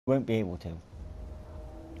won't be able to.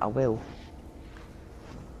 I will.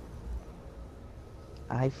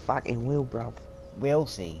 I fucking will, bruv. We'll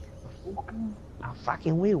see. I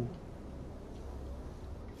fucking will.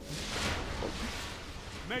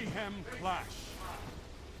 Mayhem clash.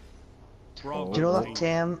 Do you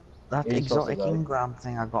know that exotic engram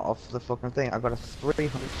thing I got off the fucking thing? I got a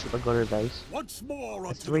 300 super gutter dice. Once more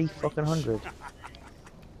A 300.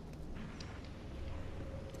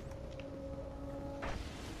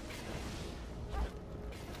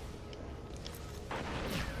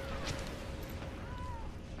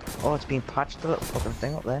 Oh, it's been patched, the little fucking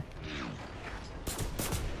thing up there.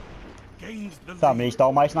 Somebody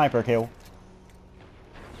stole my sniper kill.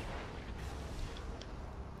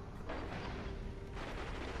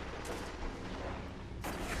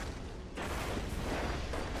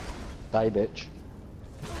 Die, bitch.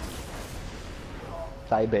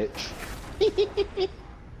 Die, bitch.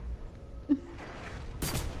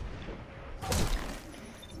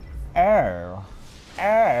 Oh.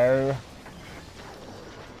 Oh.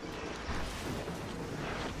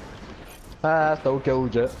 Ah, still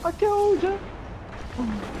killed you. I killed you.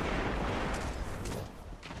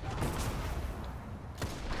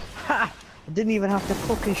 Ha! I didn't even have to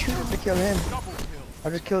fucking shoot him to kill him. I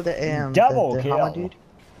just killed the Double the kill. hammer dude.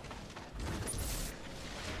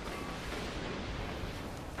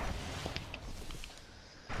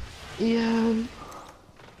 Yeah.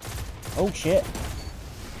 Oh shit.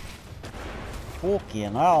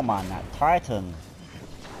 Fucking hell, man, that Titan.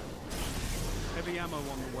 Heavy ammo on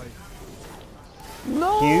the way.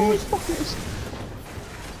 No! Huge. It's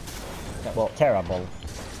That was terrible.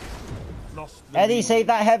 Lost the Eddie, lead. save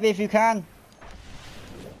that heavy if you can.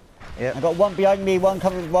 Yep. I got one behind me, one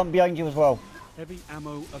covered, one behind you as well. Heavy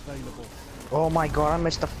ammo available. Oh my god, I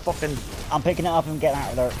missed the fucking... I'm picking it up and getting out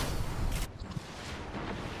of there.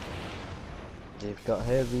 They've got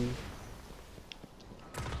heavy.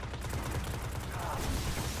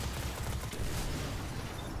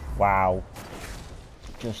 Wow.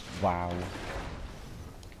 Just wow.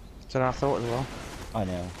 That's what I thought as well. I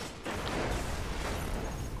know.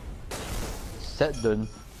 Sit down.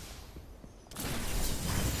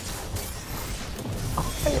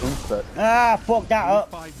 Ah, fuck that up.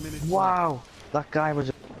 5 minutes. Wow! That guy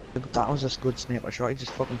was... That was a good sniper shot, he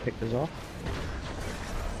just fucking picked us off.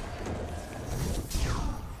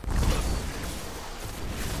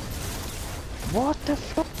 What the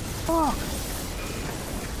fuck?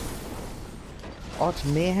 Oh, it's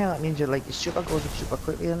mayhem. That means your super goes up super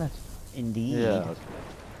quickly, isn't it? Indeed. Yeah.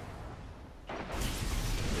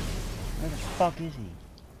 Where the fuck is he?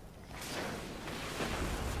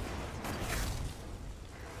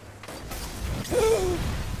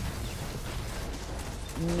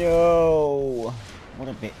 No. What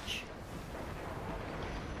a bitch.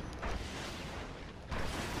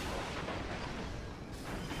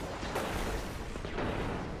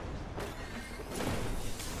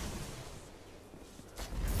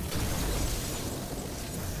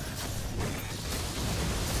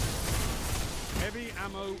 Heavy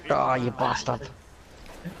ammo. Oh, you bastard.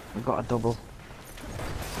 We got a double.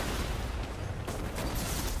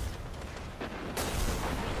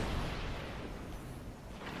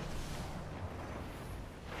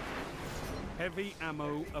 Heavy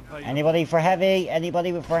ammo available. Anybody for heavy?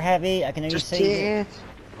 Anybody for heavy? I can only Just see take it. it.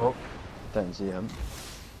 Oh, didn't see him.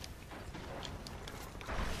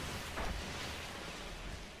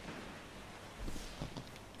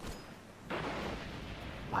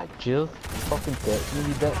 My Jill fucking gets me,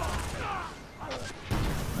 you bit.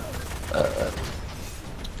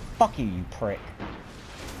 Fuck you, you prick.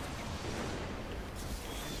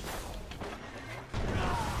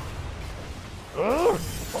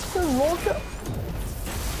 Fucking rocket!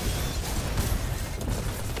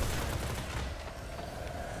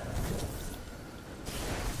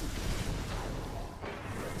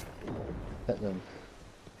 Hit them.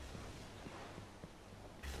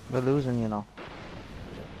 We're losing, you know.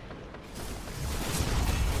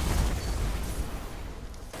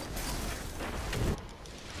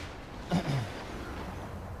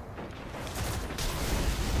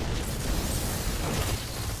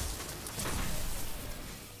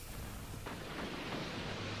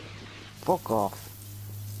 Fuck off.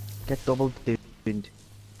 Get double tuned.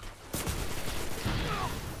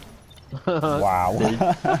 Wow.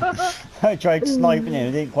 I tried sniping him,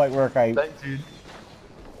 it didn't quite work out. Thanks, dude.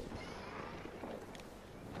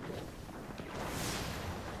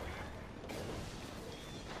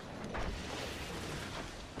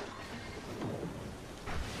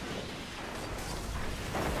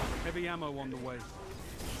 Heavy ammo on the way.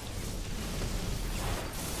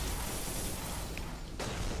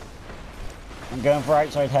 I'm going for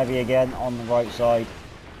outside heavy again on the right side.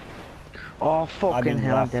 Oh fucking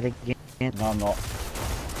hell, I'm left. dead again. No, I'm not.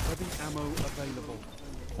 Heavy ammo available.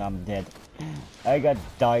 I'm dead. I got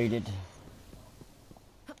dieted.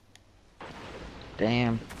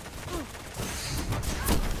 Damn.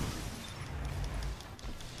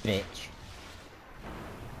 Bitch.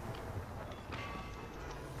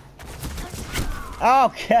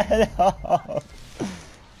 Oh, get off!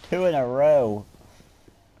 2 in a row.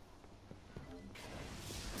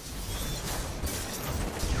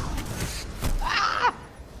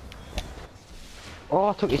 Oh,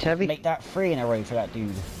 I took his heavy. Make that 3 in a row for that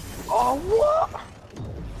dude. Oh, what?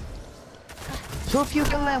 So if you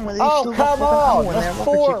kill them, will you Oh, still got come fucking on! ammo in there, That's rockets,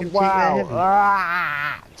 you 4! can take their Wow! heavy.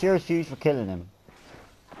 Ah! Cheers, Hughes, for killing him.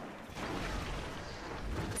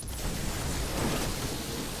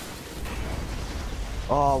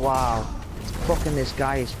 Oh, wow. Fucking this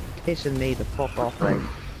guy is pissing me the fuck off, right?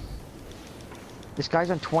 This guy's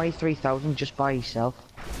on 23,000 just by himself.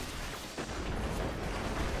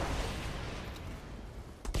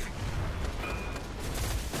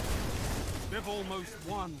 They've almost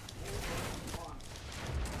won.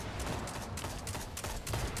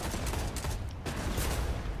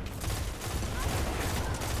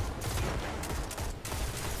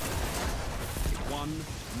 One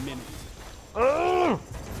minute.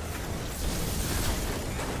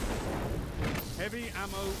 Heavy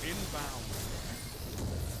ammo inbound.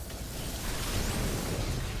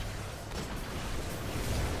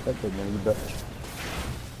 Set done, you bitch.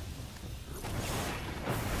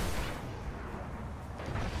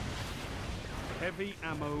 Heavy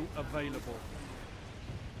ammo available.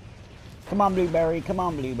 Come on, Blueberry. Come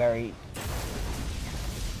on, Blueberry.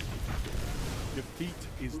 Defeat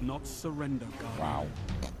is not surrender, guys. Wow.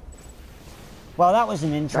 Well, that was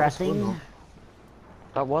an interesting... though.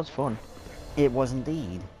 That was fun. It was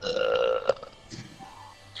indeed.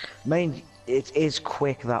 Mind, it is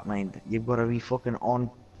quick, that mind. You've got to be fucking on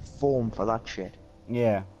form for that shit.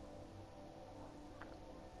 Yeah.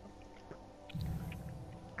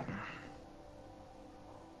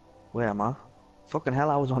 Where am I? Fucking hell,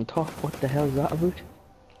 I was on top. What the hell is that about?